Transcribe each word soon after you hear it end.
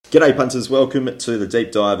G'day punters, welcome to the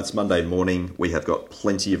deep dive. It's Monday morning. We have got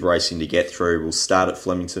plenty of racing to get through. We'll start at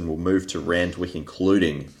Flemington, we'll move to Randwick,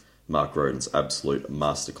 including Mark Roden's absolute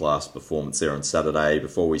masterclass performance there on Saturday,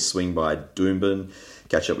 before we swing by Doomben,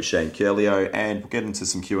 catch up with Shane Curlio, and we'll get into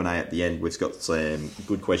some Q&A at the end. We've got some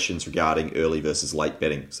good questions regarding early versus late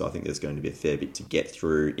betting, so I think there's going to be a fair bit to get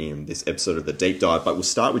through in this episode of the deep dive. But we'll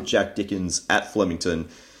start with Jack Dickens at Flemington.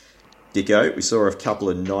 Dicko, we saw a couple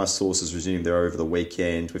of nice horses resume there over the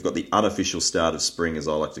weekend. We've got the unofficial start of spring, as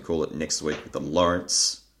I like to call it, next week with the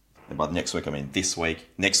Lawrence. And by next week, I mean this week.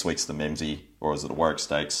 Next week's the Memsey, or is it the Warwick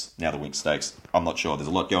Stakes? Now the Winx Stakes. I'm not sure. There's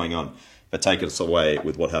a lot going on. But take us away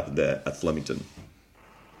with what happened there at Flemington.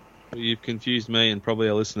 You've confused me and probably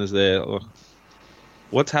our listeners there.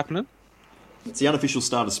 What's happening? It's the unofficial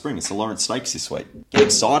start of spring. It's the Lawrence Stakes this week. Get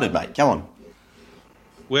excited, mate. Come on.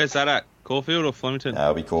 Where's that at? Caulfield or Flemington?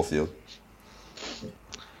 It'll be Caulfield.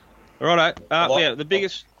 Righto. The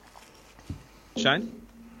biggest... Shane?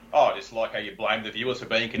 Oh, just like how you blame the viewers for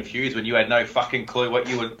being confused when you had no fucking clue what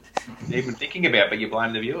you were even thinking about, but you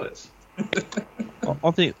blame the viewers.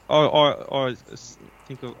 I think I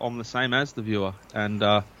think I'm the same as the viewer, and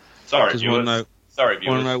sorry, viewers. Want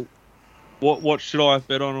to know what should I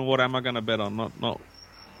bet on and what am I going to bet on? Not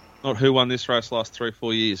who won this race last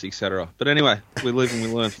 3-4 years, etc. But anyway, we live and we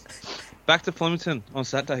learn. Back to Flemington on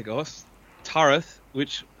Saturday, guys. Turriff,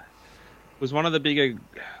 which was one of the bigger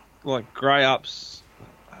grey ups.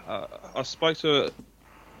 I spoke to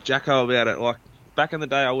Jacko about it. Like back in the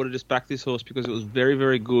day, I would have just backed this horse because it was very,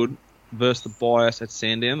 very good versus the bias at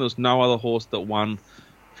Sandown. There was no other horse that won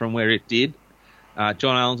from where it did.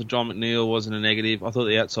 John Allens and John McNeil wasn't a negative. I thought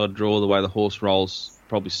the outside draw, the way the horse rolls,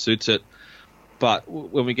 probably suits it. But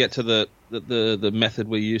when we get to the method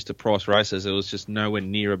we use to price races, it was just nowhere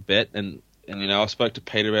near a bet. And I spoke to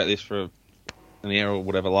Peter about this for an hour or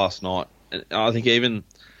whatever last night. And I think even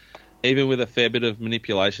with a fair bit of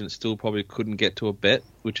manipulation, it still probably couldn't get to a bet,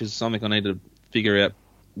 which is something I need to figure out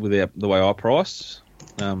with the way I price.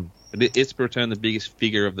 But it's returned the biggest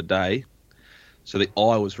figure of the day. So the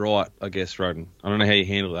eye was right, I guess, Roden. I don't know how you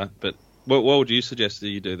handle that, but what would you suggest that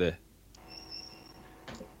you do there?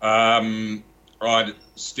 I'd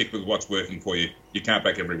stick with what's working for you. You can't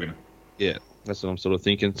back every winner. Yeah, that's what I'm sort of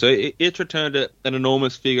thinking. So it's returned an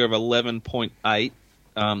enormous figure of 11.8.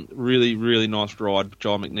 Really, really nice ride,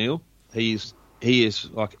 John McNeil. He is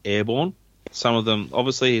like airborne. Some of them,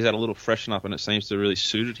 obviously, he's had a little freshen up, and it seems to really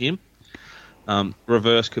suited him.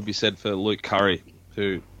 Reverse could be said for Luke Curry,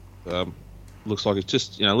 who looks like he's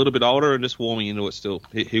just a little bit older and just warming into it still.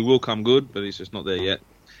 He will come good, but he's just not there yet.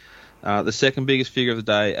 The second biggest figure of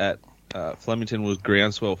the day at Flemington was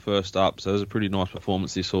Groundswell first up, so it was a pretty nice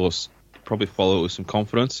performance. This horse probably follow it with some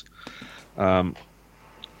confidence.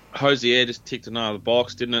 Hosier just ticked another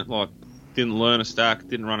box, didn't it? Didn't learn a stack,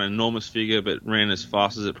 didn't run an enormous figure, but ran as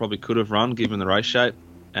fast as it probably could have run given the race shape.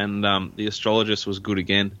 And the Astrologist was good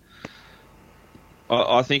again.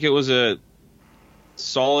 I think it was a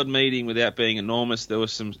solid meeting without being enormous. There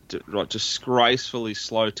was some disgracefully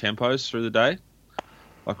slow tempos through the day,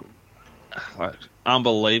 like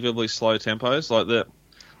unbelievably slow tempos. Like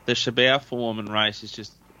the Chabot form and race is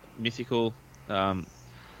just mythical.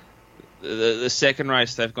 The second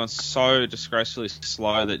race they've gone so disgracefully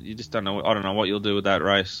slow that you just don't know. I don't know what you'll do with that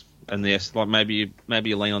race. And maybe you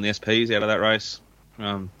lean on the SPs out of that race.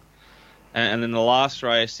 And then the last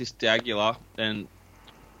race, this D'Aguilar, and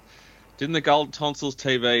didn't the Golden Tonsils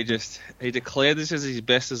TV he declared this as his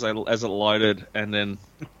best as it loaded, and then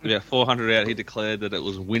about 400 out he declared that it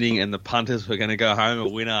was winning and the punters were going to go home a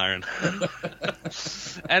winner,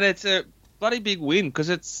 and it's a bloody big win because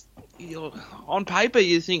it's on paper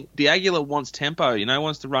you think D'Aguilar wants tempo,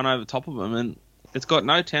 wants to run over top of him, and it's got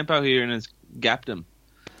no tempo here and it's gapped him.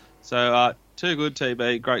 So too good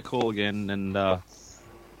TB, great call again, and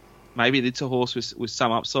maybe it's a horse with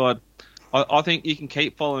some upside. I think you can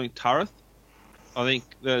keep following Turriff. I think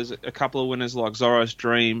there's a couple of winners like Zorro's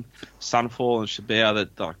Dream, Sunfall, and Chabot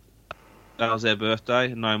that was their birthday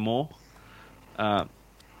and no more.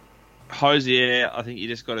 Hosier, I think you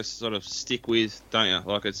just got to sort of stick with, don't you?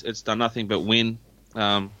 It's done nothing but win.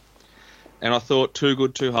 And I thought Too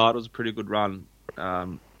Good, Too Hard was a pretty good run.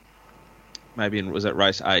 Was at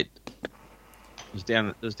race 8. It was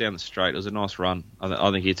down the straight. It was a nice run.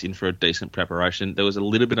 I think it's in for a decent preparation. There was a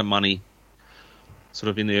little bit of money sort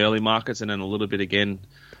of in the early markets and then a little bit again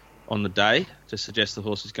on the day to suggest the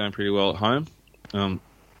horse is going pretty well at home. I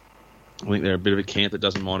think they're a bit of a camp that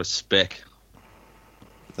doesn't mind a spec.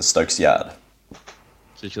 The Stokes Yard.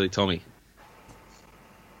 Particularly Tommy.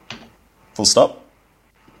 Full stop?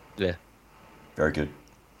 Yeah. Very good.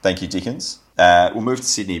 Thank you, Dickens. We'll move to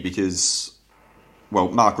Sydney because well,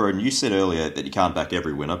 Mark Roden, you said earlier that you can't back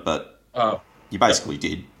every winner, but you basically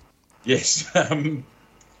did. Yes.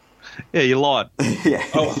 Yeah, you lied. Yeah.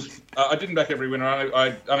 I didn't back every winner.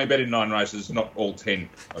 I only bet in 9 races, not all 10.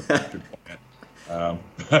 Okay.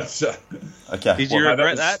 Did you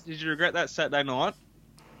regret that? Did you regret that Saturday night?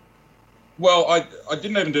 Well, I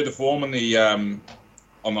didn't even do the form on the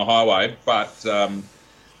highway, but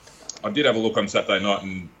I did have a look on Saturday night,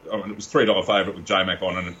 and it was $3 favourite with J-Mac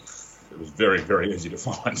on, and it was very, very easy to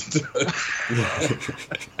find.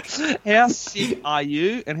 How sick are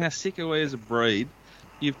you, and how sick are we as a breed?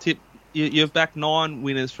 You've backed 9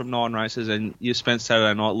 winners from 9 races, and you spent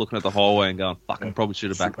Saturday night looking at the highway and going, "Fuck, I probably should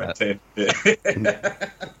have backed that." 10. Yeah.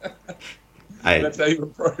 Hey, that's how you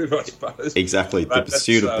improve, I suppose. Exactly. The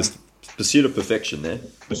pursuit of perfection there.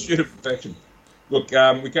 Pursuit of perfection. Look,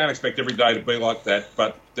 we can't expect every day to be like that,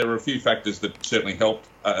 but there are a few factors that certainly helped.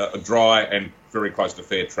 A dry and very close to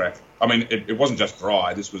fair track. I mean, it wasn't just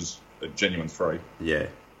dry. This was a genuine 3. Yeah.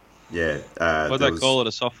 Yeah. What do they call it,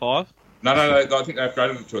 a soft 5? No, I think they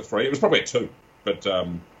upgraded it to a 3. It was probably a 2. But,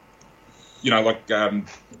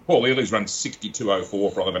 Paul Ely's run 62.04 for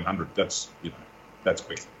 1100. That's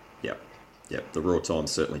quick. Yep, the raw time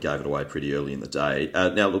certainly gave it away pretty early in the day.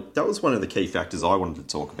 Now, look, that was one of the key factors I wanted to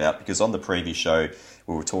talk about, because on the previous show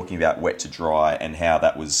we were talking about wet to dry and how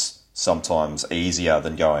that was sometimes easier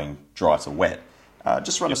than going dry to wet.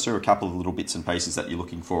 Just run us through a couple of little bits and pieces that you're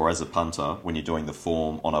looking for as a punter when you're doing the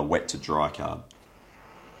form on a wet to dry card.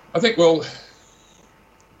 I think, well,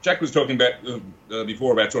 Jack was talking about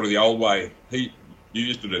before about sort of the old way. You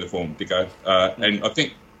used to do the form, Dicko, and I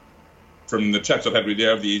think from the chats I've had with you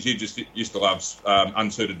over the years, you just used to love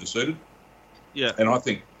unsuited to suited. Yeah. And I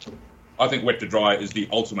think wet to dry is the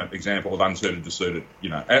ultimate example of unsuited to suited.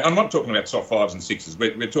 And I'm not talking about soft 5s and 6s.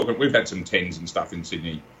 We're talking. We've had some 10s and stuff in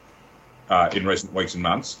Sydney in recent weeks and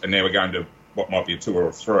months, and now we're going to what might be a 2 or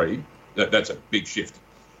a 3. That's a big shift,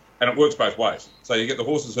 and it works both ways. So you get the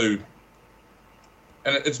horses who,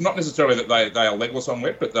 and it's not necessarily that they are legless on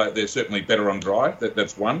wet, but they're certainly better on dry.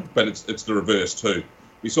 That's one, but it's the reverse too.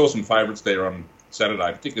 We saw some favourites there on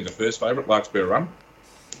Saturday, particularly the first favourite, Larkspur Run.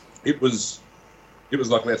 It was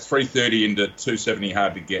like about 3:30 into 270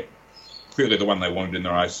 hard to get. Clearly the one they wanted in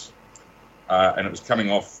the race, and it was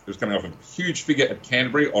coming off. It was coming off a huge figure at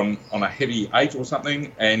Canterbury on a heavy 8 or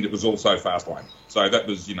something, and it was also fast lane. So that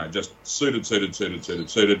was just suited to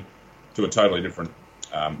a totally different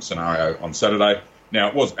scenario on Saturday. Now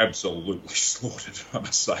it was absolutely slaughtered, I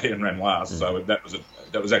must say, and ran last. So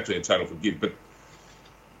that was actually a total forgive, but.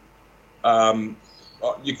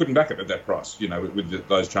 You couldn't back it at that price, with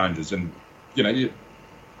those changes, and you're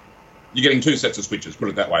getting 2 sets of switches. Put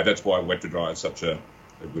it that way. That's why wet to dry is such a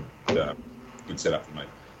good setup for me.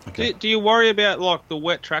 Okay. Do you worry about like the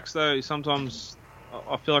wet tracks though? Sometimes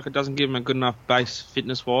I feel like it doesn't give them a good enough base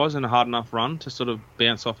fitness wise and a hard enough run to sort of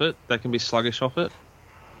bounce off it. They can be sluggish off it.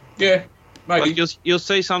 Yeah, maybe. Like you'll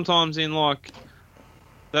see sometimes in like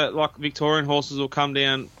Victorian horses will come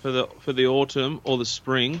down for the autumn or the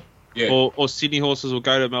spring. Yeah. Or Sydney horses will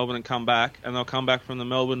go to Melbourne and come back, and they'll come back from the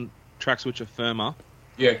Melbourne tracks which are firmer.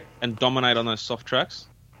 Yeah. And dominate on those soft tracks.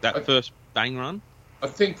 First bang run. I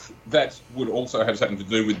think that would also have something to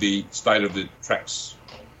do with the state of the tracks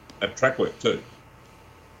at track work too.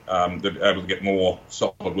 They're able to get more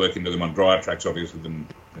solid work into them on drier tracks, obviously, than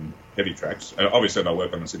heavy tracks. Obviously, they'll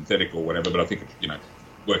work on a synthetic or whatever, but I think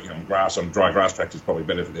working on dry grass tracks is probably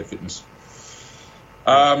better for their fitness.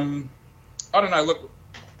 I don't know. Look.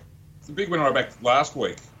 The big winner I backed last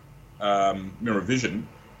week, Mirror Vision,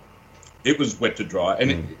 it was wet to dry.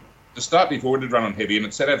 And the start before it had run on heavy, and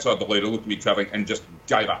it sat outside the leader, looked to be travelling, and just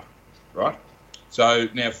gave up, right? So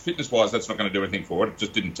now, fitness-wise, that's not going to do anything for it. It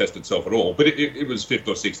just didn't test itself at all. But it was 5th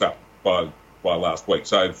or 6th up by last week.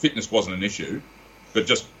 So fitness wasn't an issue, but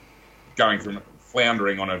just going from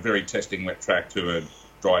floundering on a very testing wet track to a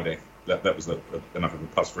dry deck, that was enough of a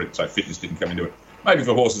plus for it. So fitness didn't come into it. Maybe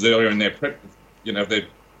for horses earlier in their prep, if they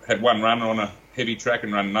had one run on a heavy track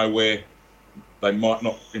and run nowhere, they might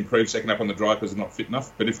not improve second up on the dry because they're not fit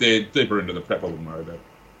enough. But if they're deeper into the prep, I wouldn't worry about it.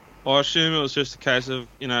 I assume it was just a case of,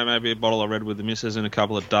 maybe a bottle of red with the missus and a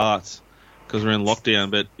couple of darts because we're in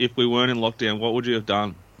lockdown. But if we weren't in lockdown, what would you have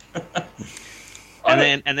done?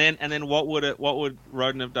 and then what would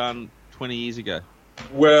Roden have done 20 years ago?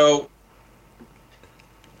 Well,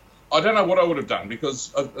 I don't know what I would have done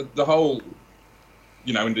because the whole,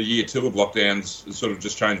 into year 2 of lockdowns, has sort of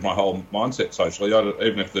just changed my whole mindset socially.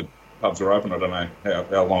 Even if the pubs are open, I don't know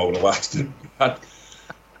how long it would have lasted. But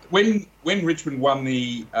when Richmond won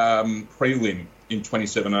the prelim in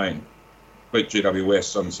 2017, beat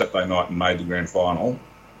GWS on Saturday night and made the grand final,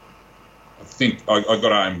 I think I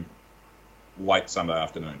got home late Sunday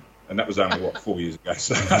afternoon, and that was only 4 years ago.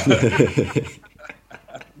 So,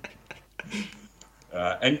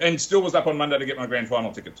 and still was up on Monday to get my grand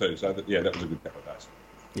final ticket too. So that was a good couple of days.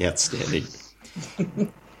 Yeah, outstanding.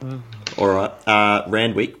 All right,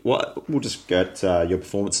 Randwick. We'll just get your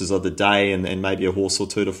performances of the day and maybe a horse or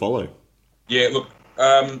two to follow. Yeah, look,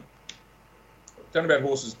 don't know about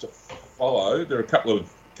horses to follow. There are a couple of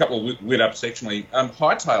lit up sectionally.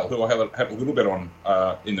 Hightail, who I had a little bit on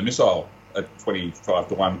in the missile at 25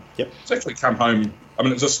 to 1. Yep. It's actually come home. I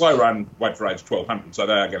mean, it's a slow run, weight for age 1200, so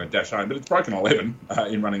they are going to dash home. But it's broken 11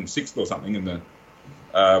 in running 6th or something in the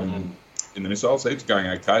missile, so it's going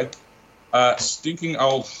okay. Stinking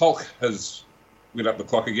old Hulk has lit up the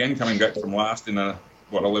clock again, coming back from last in a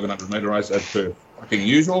 1100 metre race as per fucking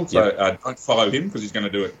usual. So don't follow him because he's going to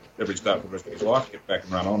do it every start for the rest of his life. Get back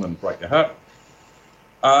and run on and break your heart.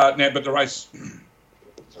 Now, but the race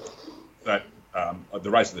the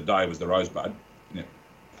race of the day was the Rosebud. Now,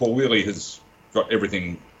 Paul Wheatley has got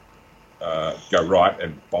everything go right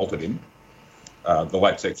and bolted him. The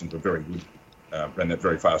late sections were very good. Ran that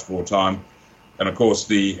very fast raw time, and of course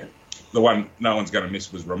the one no one's going to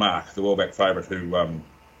miss was Remark, the Wellback favourite, who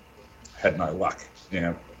had no luck.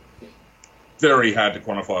 Very hard to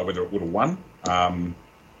quantify whether it would have won. I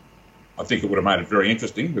think it would have made it very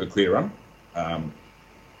interesting with a clear run.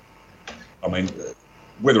 I mean,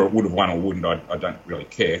 whether it would have won or wouldn't, I don't really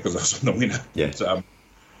care because I was on the winner. Yeah. But,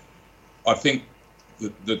 I think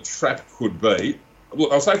the trap could be...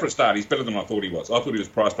 Look, I'll say for a start, he's better than I thought he was. I thought he was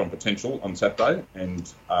priced on potential on Saturday, and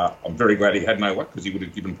I'm very glad he had no luck because he would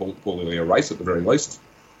have given Paul Lilly a race at the very least.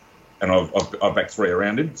 And I've backed 3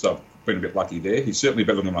 around him, so I've been a bit lucky there. He's certainly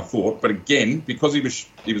better than I thought. But again, because he was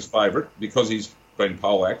favourite, because he's been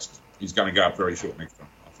poleaxed, he's going to go up very short next time,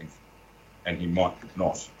 I think. And he might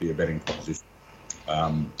not be a betting proposition.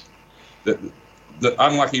 The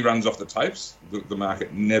unlucky runs off the tapes, the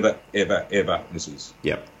market never, ever, ever misses.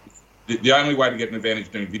 Yep. The only way to get an advantage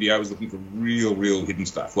doing video is looking for real hidden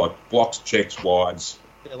stuff, like blocks, checks, wides,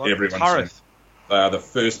 everyone's. They are the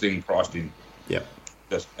first thing priced in. Yep.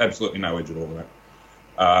 There's absolutely no edge at all of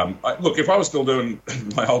that. Look, if I was still doing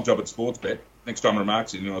my old job at Sportsbet, next time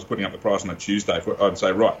Remarks in and I was putting up the price on a Tuesday, I'd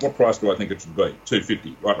say, right, what price do I think it should be?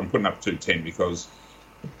 $2.50. Right, I'm putting up $2.10 because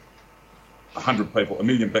 100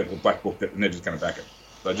 million people have black booked it and they're just going to back it.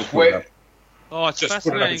 So just put it up. Oh, it's just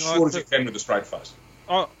fascinating. Put it up as short as you can with a straight face.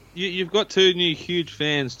 Oh, you've got 2 new huge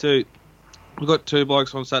fans too. We've got 2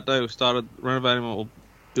 blokes on Saturday who started renovating or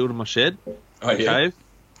building my shed. Oh, yeah. Cave.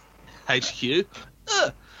 HQ.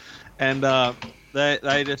 And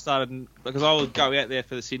they just started, because I would go out there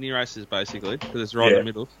for the Sydney races basically, because it's right in the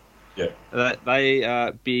middle. Yeah. They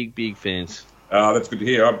are big fans. That's good to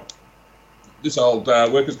hear. This old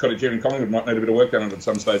workers' cottage here in Collingwood might need a bit of work done at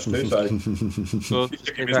some stage too. So,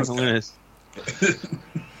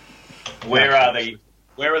 Where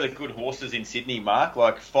are the good horses in Sydney, Mark?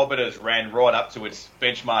 Like Fobbiters ran right up to its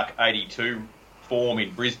benchmark 82 form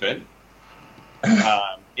in Brisbane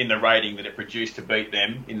in the rating that it produced to beat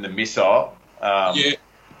them in the missile. I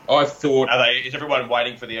thought. Is everyone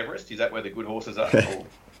waiting for the Everest? Is that where the good horses are?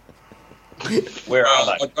 Where are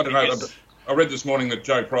they? I don't know. I read this morning that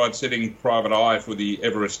Joe Pride's setting Private Eye for the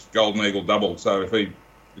Everest Golden Eagle double. So if he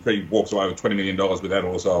walks away with $20 million with that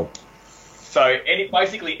horse, So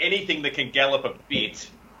basically anything that can gallop a bit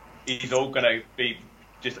is all going to be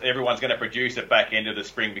just everyone's going to produce at back end of the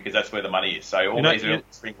spring because that's where the money is. So all these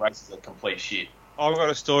spring races are complete shit. I've got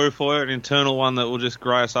a story for you, an internal one that will just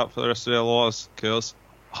grey us up for the rest of our lives, girls.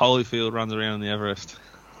 Holyfield runs around in the Everest.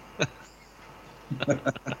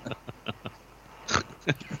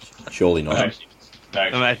 Surely not. No.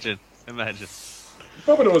 Imagine.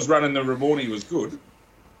 Fobbiter was running the Ramornie was good.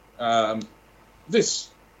 This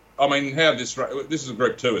is a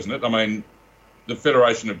Group 2, isn't it? I mean, the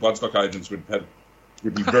Federation of Bloodstock Agents would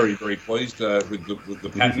be very, very pleased with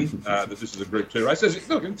the pattern that this is a Group 2 race.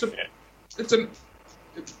 It's an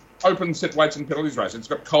open set weights and penalties race. It's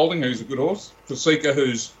got Colding, who's a good horse, Fasika,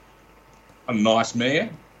 who's a nice mare,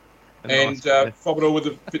 and Fobbiter with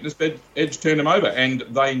the fitness edge turned him over, and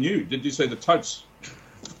they knew. Did you see the totes?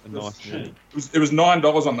 It was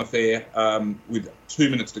 $9 on the fair with 2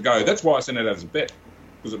 minutes to go. That's why I sent it out as a bet,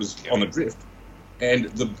 because it was on the drift. And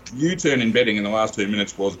the U-turn in betting in the last 2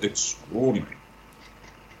 minutes was extraordinary.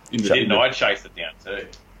 I'd chase it down too.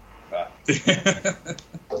 But...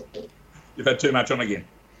 You've had too much on again.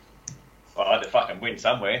 Well, I had to fucking win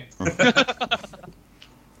somewhere.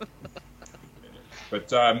 But,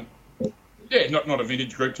 not a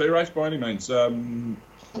vintage Group 2 race by any means. And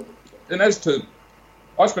as to...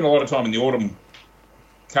 I spent a lot of time in the autumn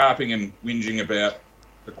carping and whinging about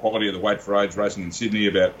the quality of the weight for age racing in Sydney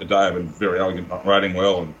about a day of a very elegant, not riding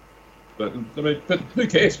well. But who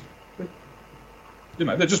cares? You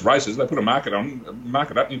know, they're just races. They put a market up,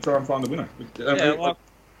 and you try and find the winner. Yeah,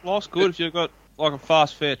 life's good if you've got like a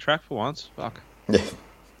fast, fair track for once. Fuck.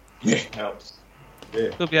 Yeah. Helps. Yeah.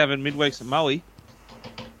 Could be having midweeks at Mully.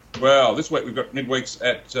 Well, this week we've got midweeks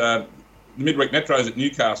at the midweek Metros at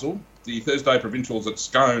Newcastle, the Thursday provincials at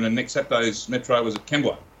Scone, and next Saturday's Metro was at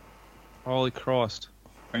Kembla. Holy Christ!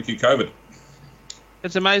 Thank you, COVID.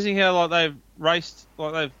 It's amazing how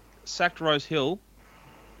they've sacked Rose Hill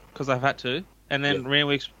because they've had to, and then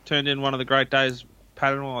Randwick's turned in one of the great days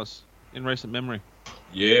pattern-wise in recent memory.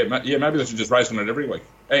 Yeah, maybe they should just race on it every week.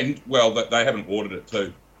 And, well, they haven't ordered it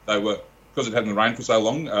too. They were, because it hadn't rained for so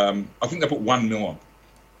long, I think they put 1 mil on.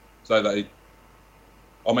 So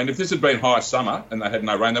if this had been high summer and they had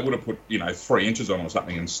no rain, they would have put, 3 inches on or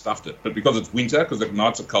something and stuffed it. But because it's winter, because the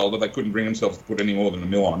nights are colder, they couldn't bring themselves to put any more than 1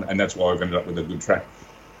 mil on, and that's why we've ended up with a good track.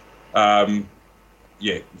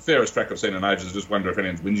 The fairest track I've seen in ages. I just wonder if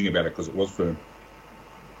anyone's whinging about it because it was firm.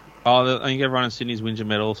 Oh, I think everyone in Sydney's whinge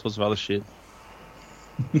about all sorts of other shit.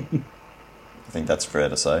 I think that's fair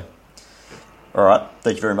to say. All right,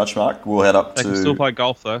 thank you very much, Mark. We'll head up They can still play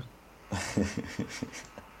golf, though.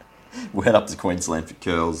 We'll head up to Queensland for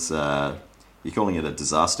curls. You're calling it a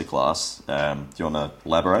disaster class. Do you want to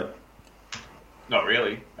elaborate? Not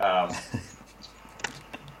really.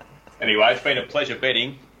 Anyway, it's been a pleasure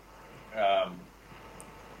betting.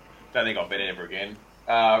 Don't think I'll bet ever again.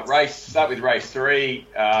 Start with race 3.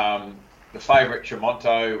 The favourite,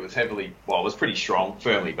 Tremonto, was pretty strong,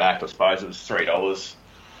 firmly backed, I suppose. It was $3.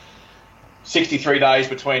 63 days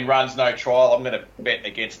between runs, no trial. I'm going to bet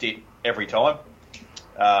against it every time,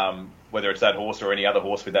 whether it's that horse or any other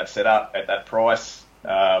horse with that setup at that price.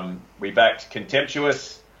 We backed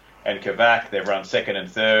Contemptuous and Kavak. They've run 2nd and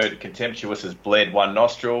 3rd. Contemptuous has bled 1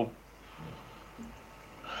 nostril.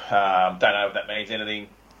 Don't know if that means anything.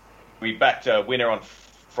 We backed a winner on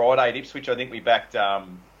Friday at Ipswich. I think we backed fell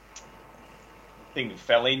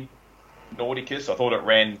in Nauticus. I thought it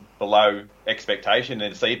ran below expectation,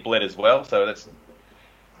 and see it bled as well. So I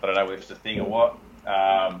don't know if it's a thing or what.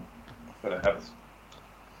 Got to have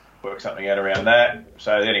work something out around that.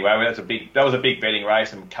 So anyway, that was a big betting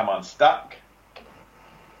race and come unstuck.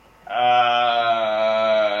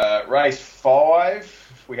 Race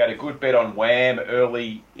 5, we had a good bet on Wham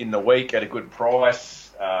early in the week at a good price.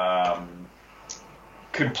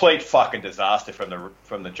 Complete fucking disaster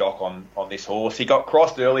from the jock on this horse. He got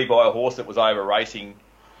crossed early by a horse that was over racing,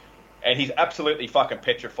 and he's absolutely fucking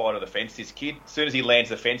petrified of the fence, this kid. As soon as he lands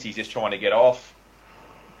the fence, he's just trying to get off.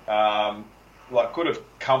 Could have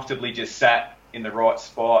comfortably just sat in the right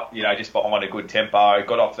spot, just behind a good tempo,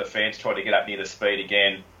 got off the fence, tried to get up near the speed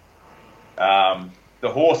again. The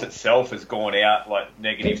horse itself has gone out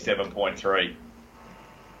negative 7.3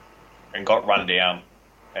 and got run down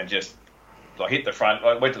and just hit the front,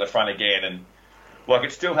 went to the front again, and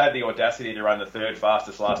it still had the audacity to run the 3rd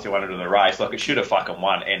fastest last 200 of the race. It should have fucking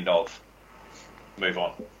won. End of. Move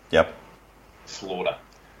on. Yep. Slaughter.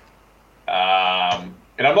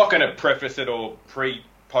 And I'm not going to preface it or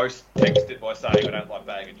post text it by saying I don't like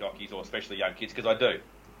bagger jockeys or especially young kids, because I do.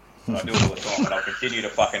 I do it all the time, and I'll continue to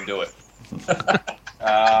fucking do it.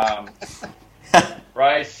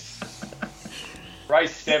 Race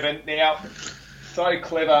 7. Now, so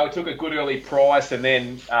clever. We took a good early price, and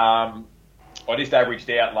then I just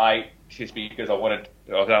averaged out late just because I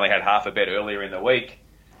only had half a bet earlier in the week.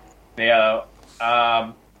 Now,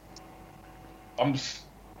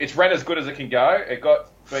 it's ran as good as it can go. It got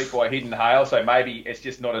beat by Hidden Hail, so maybe it's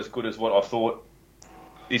just not as good as what I thought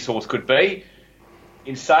this horse could be.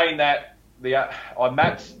 In saying that, I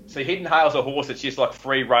mapped. So Hidden Hail's a horse that's just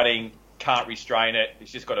free running, can't restrain it.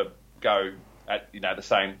 It's just got to go at the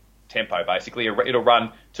same tempo basically. It'll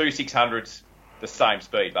run 2 600s the same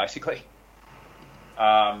speed basically.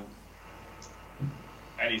 And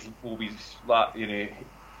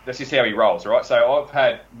that's just how he rolls, right? So I've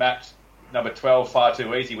had mapped number 12 Far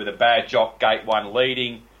Too Easy with a bad jock, gate 1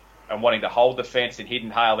 leading and wanting to hold the fence, and Hidden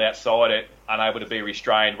Hail outside it, unable to be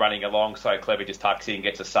restrained, running along. So Clever just tucks in,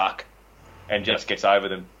 gets a suck, and just gets over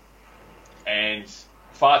them. And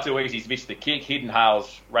Far Too Easy's missed the kick. Hidden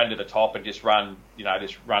Hail's run to the top and just run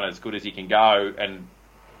as good as he can go. And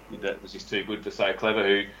that was just too good for So Clever,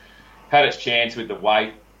 who had its chance with the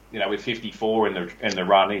weight, with 54 in the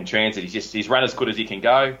run in transit. He's run as good as he can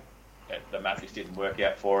go. The map just didn't work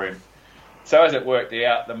out for him. So as it worked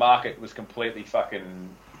out, the market was completely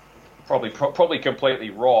probably completely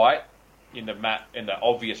right in the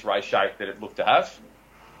obvious race shape that it looked to have,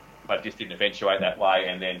 but it just didn't eventuate that way.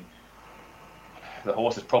 And then the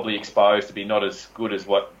horse is probably exposed to be not as good as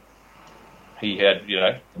what he had,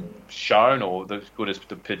 shown, or as good as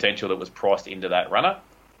the potential that was priced into that runner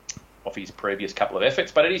off his previous couple of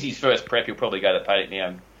efforts. But it is his first prep. He'll probably go to paddock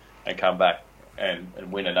now and come back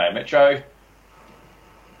and win a No Metro.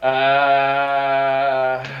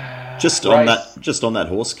 Just on that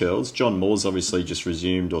horse, Curls, John Moore's obviously just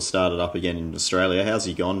resumed or started up again in Australia. How's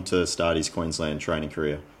he gone to start his Queensland training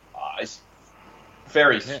career? It's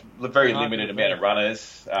very limited amount of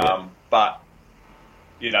runners, but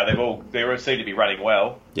they seem to be running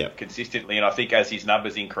well, consistently. And I think as his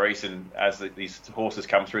numbers increase and as these horses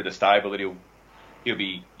come through the stable, he'll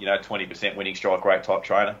be 20% winning strike rate type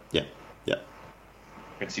trainer. Yeah.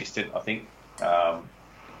 Consistent, I think.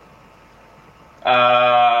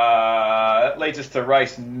 That leads us to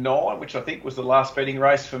race 9, which I think was the last betting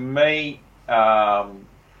race for me. I'm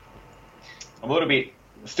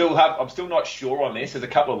still not sure on this. There's a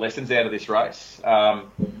couple of lessons out of this race.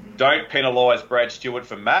 Don't penalise Brad Stewart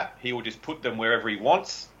for Matt. He will just put them wherever he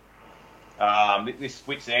wants. This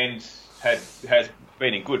Wits End has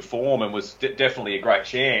been in good form and was definitely a great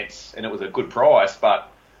chance, and it was a good price, but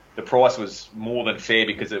the price was more than fair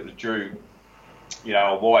because it was drew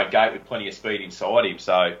a wide gate with plenty of speed inside him.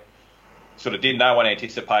 So sort of no one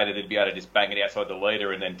anticipated he'd be able to just bang it outside the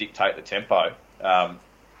leader and then dictate the tempo.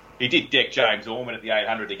 He did deck James Orman at the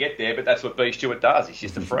 800 to get there, but that's what B. Stewart does. He's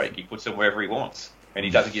just a freak. He puts them wherever he wants, and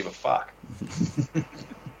he doesn't give a fuck.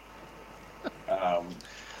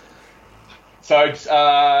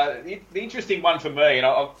 The interesting one for me, and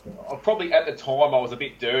I probably at the time I was a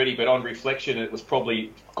bit dirty, but on reflection it was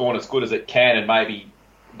probably gone as good as it can, and maybe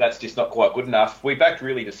that's just not quite good enough. We backed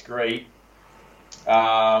Really Discreet.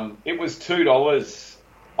 It was $2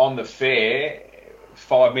 on the fair,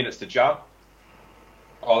 5 minutes to jump.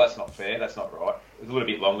 Oh, that's not fair. That's not right. It was a little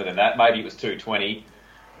bit longer than that. Maybe it was 220.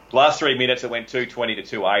 Last 3 minutes, it went 220 to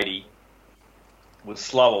 280. Was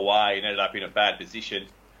slow away and ended up in a bad position.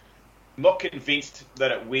 I'm not convinced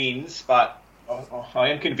that it wins, but I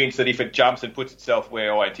am convinced that if it jumps and puts itself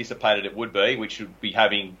where I anticipated it would be, which would be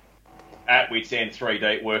having at Wits End 3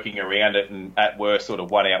 deep working around it and at worst sort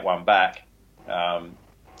of one out, one back.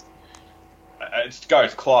 It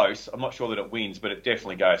goes close. I'm not sure that it wins, but it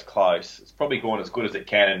definitely goes close. It's probably gone as good as it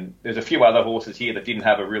can. And there's a few other horses here that didn't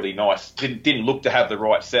have a really nice, didn't look to have the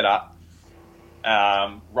right setup.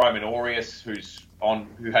 Roman Aureus, who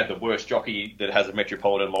had the worst jockey that has a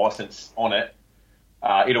Metropolitan licence on it.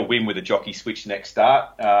 It'll win with a jockey switch next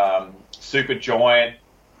start. Super Giant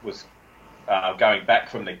was going back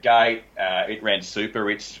from the gate. It ran super.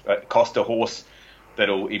 It's cost a horse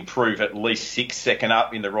that'll improve at least 6 second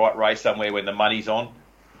up in the right race somewhere when the money's on.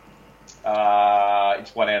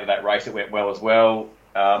 It's one out of that race. It went well as well.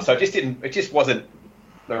 So it just wasn't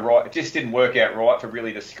the right. It just didn't work out right for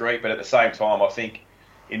Really Discreet. But at the same time, I think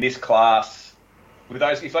in this class, if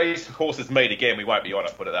those horses meet again, we won't be on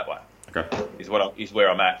it. Put it that way. Okay. Is where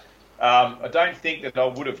I'm at. I don't think that I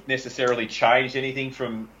would have necessarily changed anything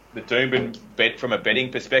from the Doomben bet from a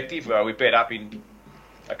betting perspective. We bet up in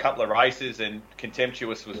a couple of races, and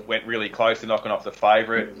Contemptuous went really close to knocking off the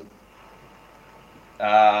favourite.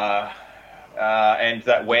 And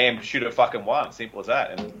that Wham should have fucking won. Simple as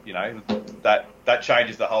that. And that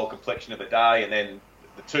changes the whole complexion of the day. And then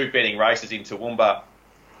the two betting races in Toowoomba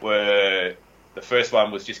were, the first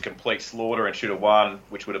one was just complete slaughter and should have won,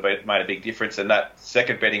 which would have made a big difference. And that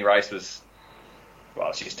second betting race was, well,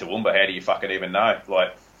 it's just Toowoomba. How do you fucking even know?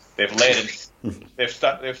 Like, they've led and they've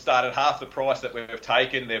started half the price that we've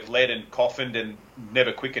taken. They've led and coffined and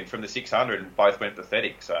never quickened from the 600, and both went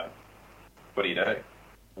pathetic. So, what do you do?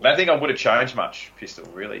 I don't think I would have changed much, Pistol,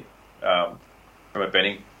 really, from a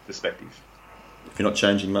betting perspective. If you're not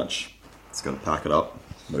changing much, it's got to pack it up,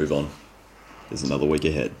 move on. There's another week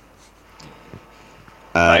ahead.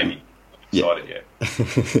 Maybe. Excited, yeah.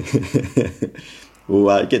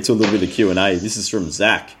 We'll get to a little bit of Q&A. This is from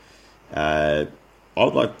Zach. I'd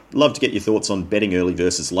love to get your thoughts on betting early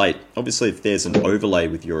versus late. Obviously, if there's an overlay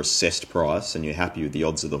with your assessed price and you're happy with the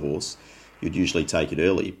odds of the horse, you'd usually take it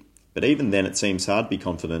early. But even then, it seems hard to be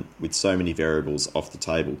confident with so many variables off the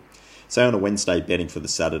table. Say on a Wednesday betting for the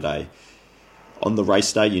Saturday. On the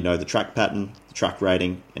race day, you know the track pattern, the track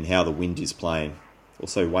rating, and how the wind is playing.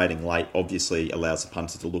 Also, waiting late obviously allows the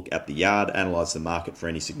punter to look at the yard, analyse the market for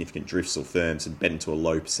any significant drifts or firms, and bet into a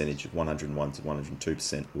low percentage of 101 to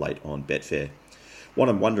 102% late on Betfair. What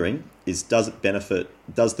I'm wondering is, does the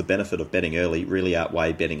benefit of betting early really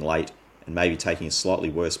outweigh betting late and maybe taking a slightly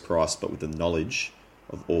worse price but with the knowledge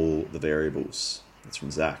of all the variables? That's from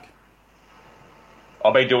Zach.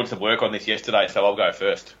 I've been doing some work on this yesterday, so I'll go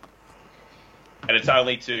first. And it's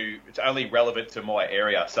only relevant to my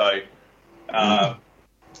area. So I'm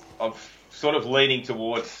sort of leaning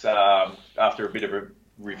towards, after a bit of a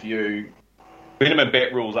review, minimum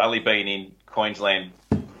bet rules only been in Queensland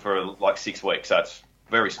for like 6 weeks, so it's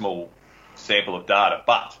a very small sample of data.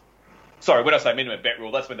 But, sorry, when I say minimum bet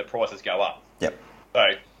rule, that's when the prices go up. Yep.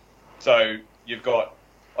 So you've got,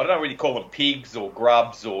 I don't know whether you call them pigs or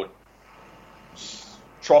grubs or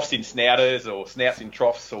troughs in snouters or snouts in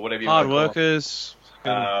troughs or whatever you Hard want to workers,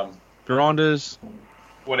 call them. grinders.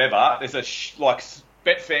 Whatever. There's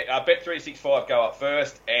Bet365 go up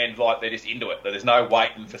first, and like they're just into it. There's no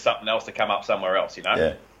waiting for something else to come up somewhere else, you know?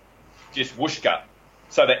 Yeah. Just whoosh gut.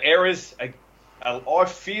 So the errors, I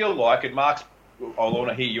feel like, and Mark's, I want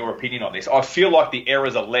to hear your opinion on this, I feel like the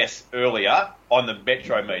errors are less earlier on the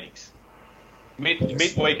Metro meetings.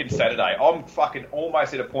 Midweek and Saturday. I'm fucking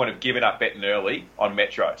almost at a point of giving up betting early on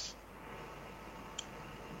Metros.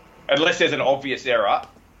 Unless there's an obvious error.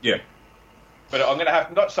 Yeah. But I'm going to have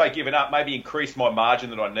to not say giving up, maybe increase my margin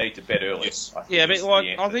that I need to bet early. Yes. Yeah, but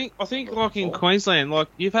like I think like in Queensland, like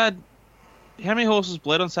you've had how many horses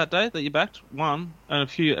bled on Saturday that you backed? One and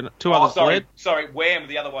two others bled. Sorry, Wham,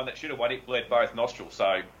 the other one that should have won it, bled both nostrils.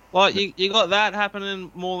 So like you got that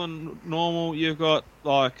happening more than normal. You've got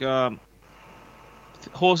like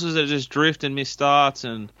horses that just drift and miss starts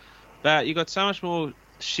and that. You got so much more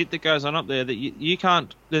shit that goes on up there that you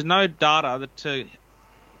can't. There's no data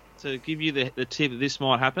to give you the tip that this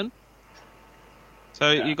might happen.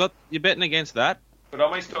 So you're betting against that. But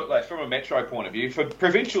I mean, like, from a Metro point of view, for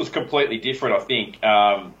provincials, completely different, I think.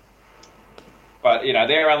 But, you know,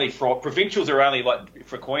 provincials are only, like,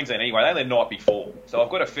 for Queensland anyway, they're only the night before. So I've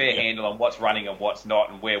got a fair handle on what's running and what's not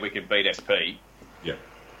and where we can beat SP. Yeah.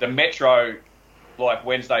 The Metro, like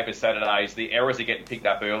Wednesday for Saturdays, the errors are getting picked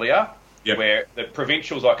up earlier. Yep. Where the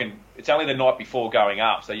provincials, it's only the night before going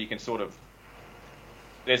up, so you can sort of,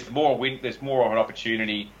 there's more of an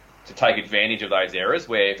opportunity to take advantage of those errors,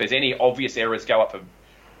 where if there's any obvious errors go up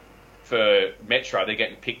for Metro, they're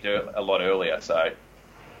getting picked a lot earlier. So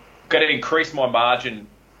got to increase my margin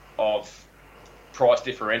of price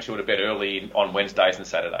differential to bet early on Wednesdays and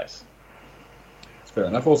Saturdays. That's fair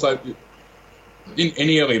enough. Also, in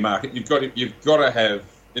any early market, you've got to have,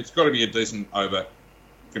 it's got to be a decent over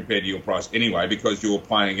compared to your price anyway, because you're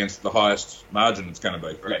playing against the highest margin it's going to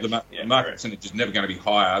be. Correct. The market percentage is never going to be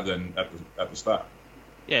higher than at the start.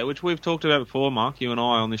 Yeah, which we've talked about before, Mark, you and I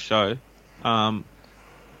on this show. And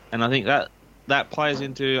I think that plays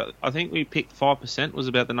into, I think we picked 5% was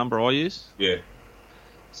about the number I used. Yeah.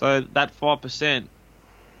 So that 5%,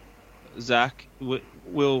 Zach,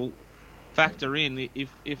 will factor in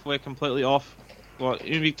if we're completely off. Like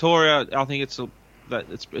in Victoria, I think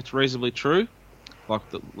it's reasonably true.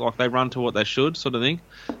 Like they run to what they should, sort of thing.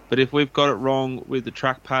 But if we've got it wrong with the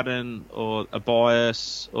track pattern or a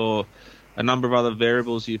bias or a number of other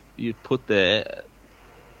variables you've put there,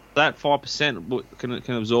 that 5%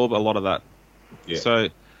 can absorb a lot of that. Yeah. So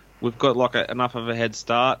we've got like enough of a head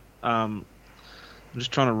start. I'm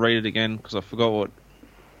just trying to read it again because I forgot what.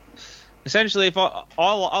 Essentially, if I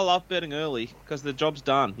love betting early because the job's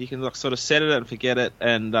done. You can like sort of set it and forget it,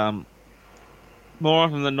 and more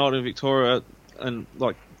often than not in Victoria, and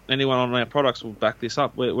like anyone on our products will back this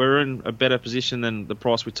up, we're in a better position than the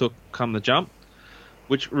price we took come the jump,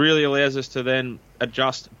 which really allows us to then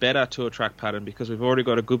adjust better to a track pattern because we've already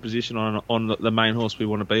got a good position on the main horse we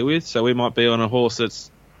want to be with. So we might be on a horse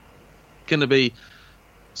that's going to be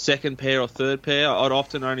second pair or third pair. I'd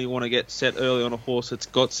often only want to get set early on a horse that's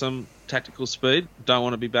got some tactical speed. Don't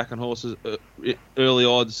want to be back on horses early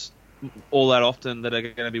odds all that often that are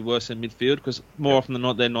going to be worse than midfield because more often than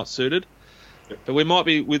not they're not suited. But we might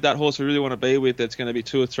be with that horse we really want to be with that's going to be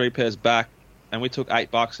 2 or 3 pairs back, and we took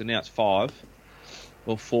 $8 and now it's 5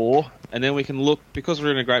 or 4, and then we can look, because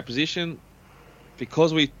we're in a great position,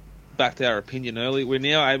 because we backed our opinion early, we're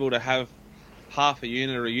now able to have half a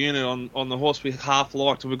unit or a unit on the horse we half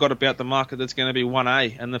liked, and we've got about the market that's going to be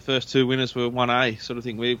 1A, and the first 2 winners were 1A sort of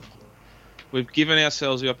thing. We've given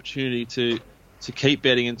ourselves the opportunity to keep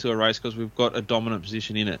betting into a race because we've got a dominant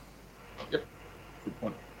position in it. Yep, good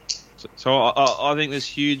point. So I think there's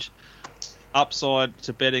huge upside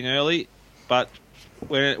to betting early, but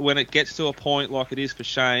when it gets to a point like it is for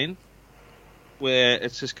Shane, where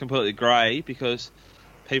it's just completely grey because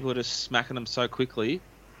people are just smacking them so quickly,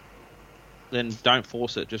 then don't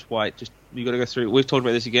force it. Just wait. You got to go through. We've talked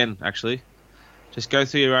about this again, actually. Just go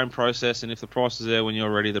through your own process, and if the price is there when you're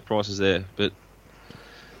ready, the price is there. But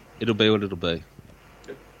it'll be what it'll be.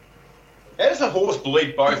 How does a horse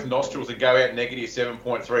bleed both nostrils and go out negative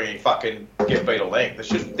 7.3 and fucking get beat a length?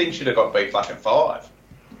 The thing should have got beat fucking 5.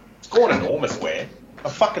 It's gone enormous, Wham. I'm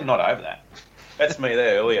fucking not over that. That's me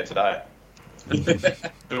there earlier today.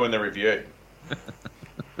 Doing the review.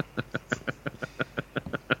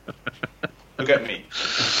 Look at me.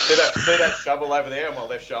 See that shovel over there on my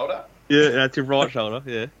left shoulder? Yeah, that's your right shoulder.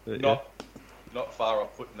 Yeah, Not far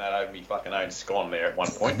off putting that over me fucking own scone there at one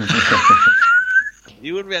point.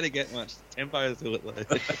 You wouldn't be able to get much tempo to it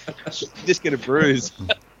though. Just get a bruise.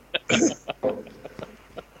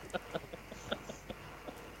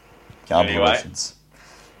 Congratulations.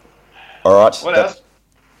 All right.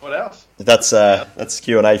 What else? That's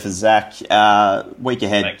Q&A for Zach. Week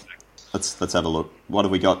ahead. Thanks. Let's have a look. What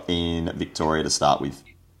have we got in Victoria to start with?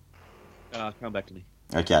 Come back to me.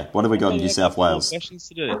 Okay. What have we got in New South Wales? Questions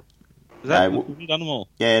to do. We've done them all.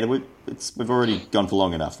 Yeah, we've already gone for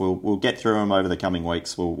long enough. We'll get through them over the coming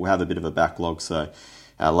weeks. We'll have a bit of a backlog. So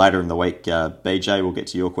later in the week, BJ will get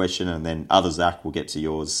to your question, and then other Zach will get to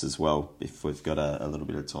yours as well if we've got a little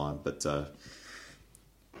bit of time. But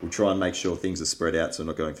we'll try and make sure things are spread out so we're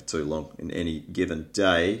not going for too long in any given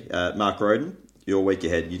day. Mark Roden, your week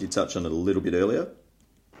ahead. You did touch on it a little bit earlier.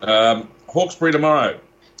 Hawkesbury tomorrow.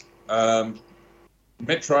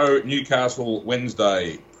 Metro Newcastle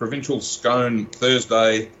Wednesday. Provincial Scone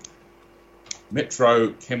Thursday. Metro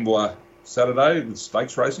Kembla Saturday with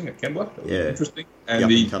stakes racing at Kembla. Yeah. Interesting. And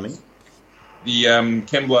the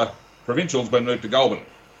Kembla Provincial's been moved to Goulburn.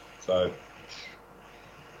 So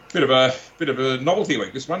bit of a novelty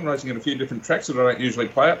week. This one racing at a few different tracks that I don't usually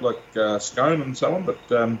play at, like Scone and so on. But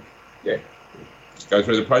just go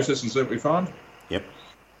through the process and see what we find. Yep.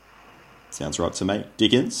 Sounds right to me.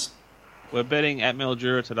 Dickens? We're betting at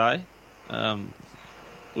Mildura today. I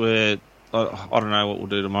don't know what we'll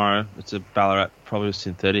do tomorrow. It's a Ballarat, probably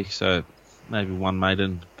synthetic, so maybe one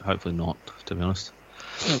maiden, hopefully not, to be honest.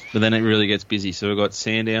 But then it really gets busy. So we've got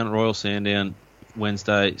Sandown, Royal Sandown,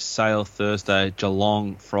 Wednesday, Sale Thursday,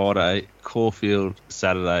 Geelong Friday, Caulfield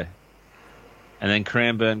Saturday, and then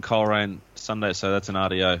Cranbourne, Coleraine Sunday, so that's an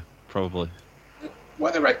RDO, probably.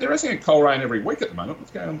 Well, they're racing at Coleraine every week at the moment.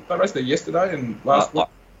 What's going on? They raced there yesterday and last week.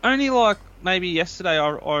 Only maybe yesterday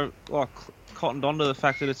I cottoned onto the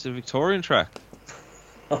fact that it's a Victorian track.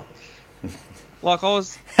 I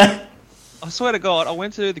swear to God, I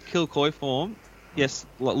went to the Kilcoy form. Yes,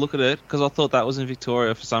 look at it, because I thought that was in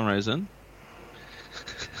Victoria for some reason.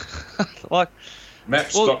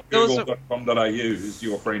 Maps.google.com.au is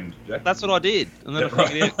your friend, Jack. That's what I did. And then I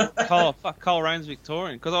figured out, Colerane's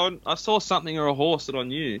Victorian. Because I saw something or a horse that I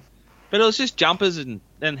knew. But it was just jumpers and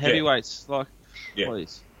heavyweights.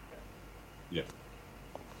 Please. Yeah.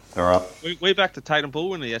 All right. We back to Tatum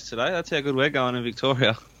Bullwinner yesterday. That's how good we're going in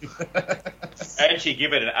Victoria. And she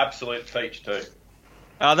give it an absolute peach too.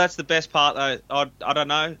 That's the best part, though. I don't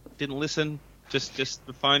know. Didn't listen. Just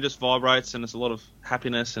the phone just vibrates, and it's a lot of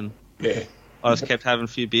happiness. And yeah, I just kept having a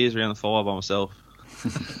few beers around the fire by myself.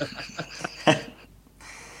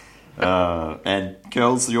 And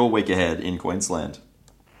girls, your week ahead in Queensland.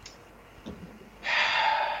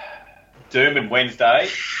 Doomben Wednesday.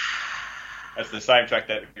 That's the same track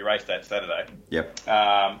that we raced at Saturday. Yep.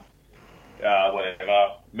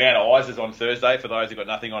 Whatever. Mount Isa on Thursday. For those who've got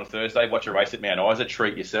nothing on Thursday, watch a race at Mount Isa.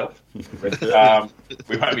 Treat yourself. We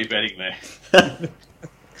won't be betting there.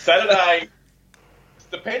 Saturday,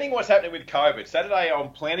 depending what's happening with COVID, Saturday I'm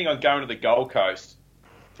planning on going to the Gold Coast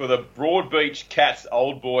for the Broadbeach Cats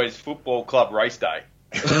Old Boys Football Club race day.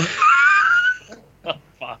 Oh,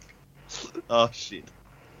 fuck. Oh, shit.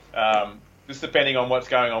 Just depending on what's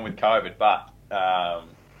going on with COVID. But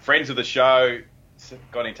friends of the show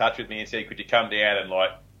got in touch with me and said, could you come down and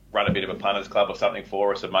run a bit of a punters club or something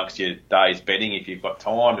for us amongst your days betting if you've got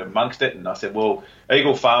time amongst it? And I said, well,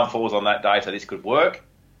 Eagle Farm falls on that day, so this could work.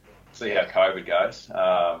 See how COVID goes.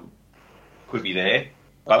 Could be there.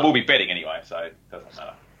 But we'll be betting anyway, so it doesn't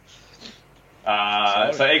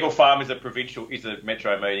matter. So Eagle Farm is a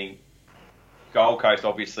metro meeting. Gold Coast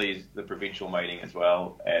obviously is the provincial meeting as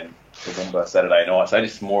well, and November Saturday night. So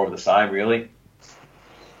just more of the same, really.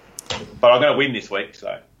 But I'm going to win this week,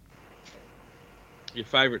 so Your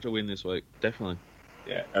favourite to win this week, definitely.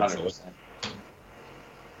 yeah, Absolutely. 100%.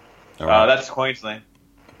 All right. That's Queensland.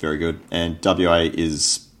 Very good. And WA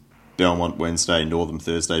is Belmont Wednesday, Northern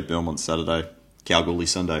Thursday, Belmont Saturday, Kalgoorlie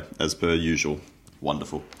Sunday, as per usual.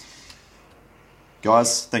 Wonderful.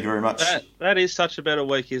 Guys, thank you very much. That is such a better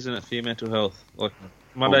week, isn't it, for your mental health?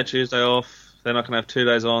 Monday, Tuesday off, then I can have 2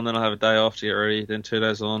 days on, then I have a day off to get ready, then 2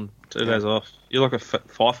 days on, 2 days off. You're like a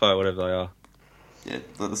FIFO or whatever they are. Yeah,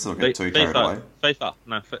 let's not get too carried away. FIFA.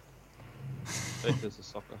 No, FIFA's a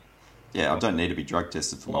soccer. Yeah, I don't need to be drug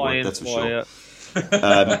tested for my work, that's for sure.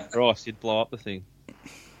 Christ, you'd blow up the thing.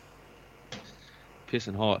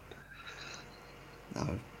 Pissing hot.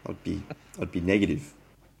 No, I'd be negative,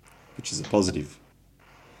 which is a positive.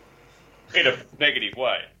 in a negative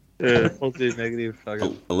way. Yeah, positive, negative.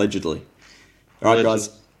 Allegedly. All right, guys.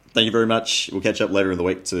 Thank you very much. We'll catch up later in the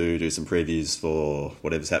week to do some previews for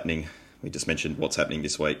whatever's happening. We just mentioned what's happening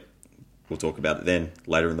this week. We'll talk about it then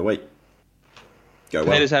later in the week. Go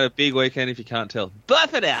well. Peter's had a big weekend if you can't tell. Bye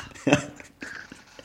for now.